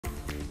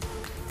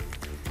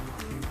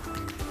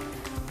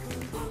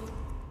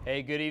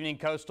Hey, good evening,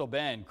 Coastal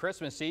Bend.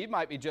 Christmas Eve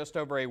might be just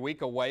over a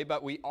week away,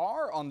 but we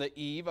are on the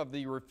eve of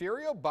the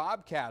Refugio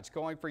Bobcats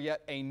going for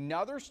yet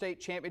another state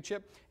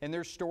championship in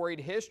their storied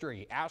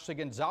history. Ashley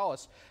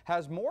Gonzalez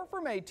has more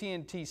from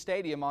AT&T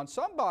Stadium on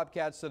some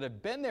Bobcats that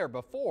have been there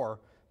before,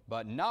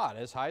 but not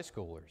as high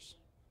schoolers.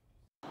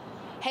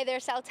 Hey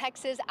there, South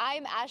Texas.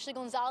 I'm Ashley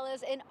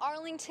Gonzalez in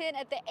Arlington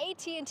at the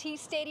AT&T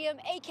Stadium,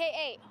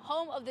 aka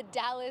home of the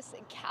Dallas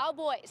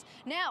Cowboys.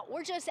 Now,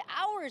 we're just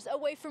hours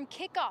away from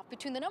kickoff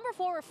between the number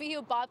 4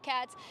 Refugio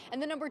Bobcats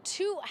and the number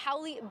 2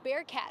 Howley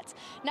Bearcats.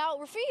 Now,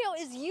 Refugio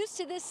is used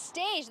to this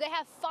stage. They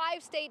have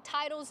 5 state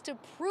titles to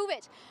prove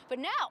it, but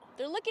now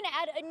they're looking to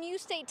add a new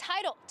state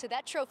title to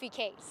that trophy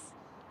case.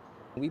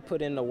 We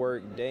put in the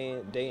work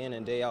day in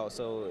and day out,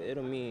 so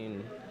it'll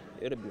mean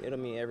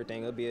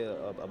everything. It'll be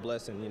a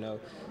blessing, you know.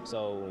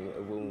 So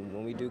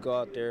when we do go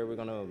out there, we're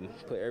gonna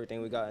put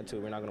everything we got into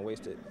it. We're not gonna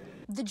waste it.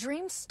 The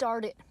dream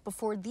started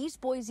before these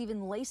boys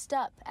even laced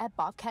up at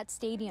Bobcat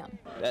Stadium.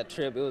 That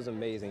trip, it was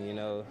amazing, you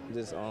know.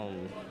 Just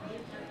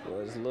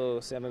was a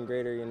little 7th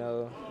grader, you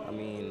know. I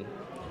mean,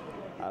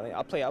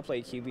 I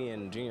played QB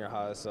in junior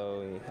high,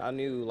 so I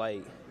knew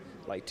like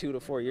 2 to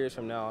 4 years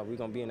from now we're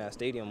gonna be in that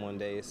stadium one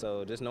day.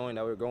 So just knowing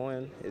that we're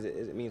going,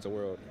 it means the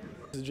world.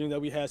 It's a dream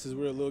that we had since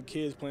we were little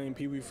kids playing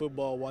Pee Wee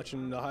football,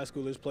 watching the high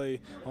schoolers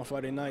play on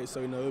Friday night. So,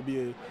 you know, it'll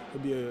be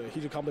a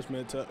huge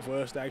accomplishment for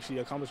us to actually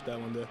accomplish that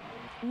one day.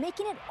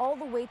 Making it all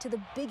the way to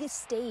the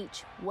biggest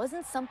stage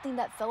wasn't something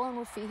that fell on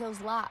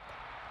Refugio's lap.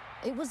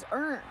 It was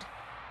earned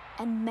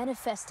and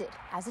manifested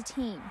as a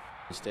team.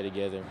 Stay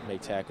together, make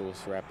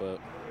tackles, wrap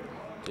up,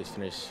 just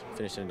finish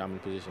in a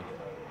dominant position.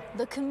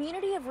 The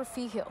community of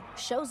Refugio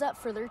shows up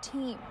for their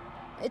team.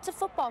 It's a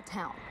football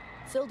town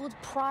filled with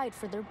pride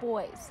for their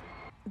boys.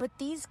 But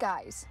these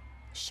guys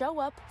show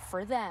up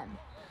for them.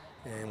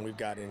 And we've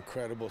got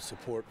incredible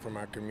support from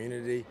our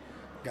community.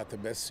 We've got the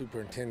best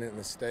superintendent in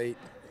the state.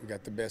 We've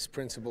got the best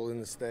principal in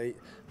the state.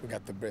 We've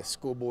got the best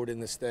school board in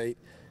the state.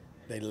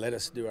 They let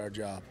us do our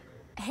job.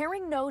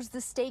 Herring knows the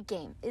state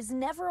game is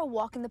never a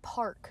walk in the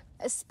park,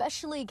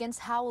 especially against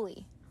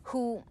Howley,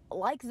 who,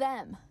 like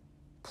them,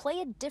 play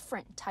a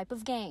different type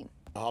of game.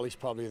 Howley's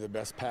probably the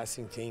best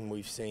passing team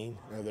we've seen.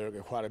 They're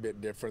quite a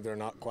bit different. They're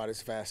not quite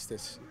as fast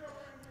as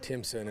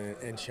Timpson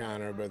and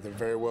Shiner, but they're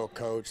very well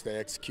coached. They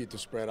execute the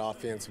spread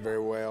offense very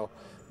well.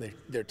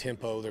 Their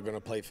tempo, they're going to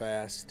play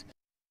fast.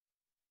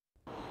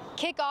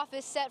 Kickoff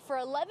is set for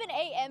 11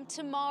 a.m.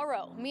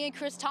 tomorrow. Me and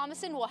Chris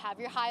Thomason will have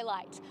your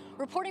highlights.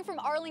 Reporting from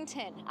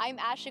Arlington, I'm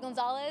Ashley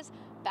Gonzalez.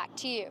 Back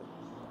to you.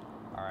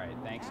 All right,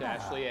 thanks,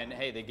 Ashley. And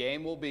hey, the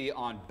game will be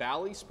on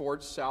Bally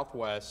Sports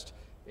Southwest.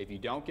 If you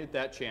don't get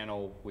that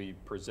channel, we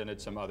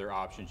presented some other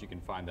options. You can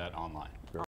find that online.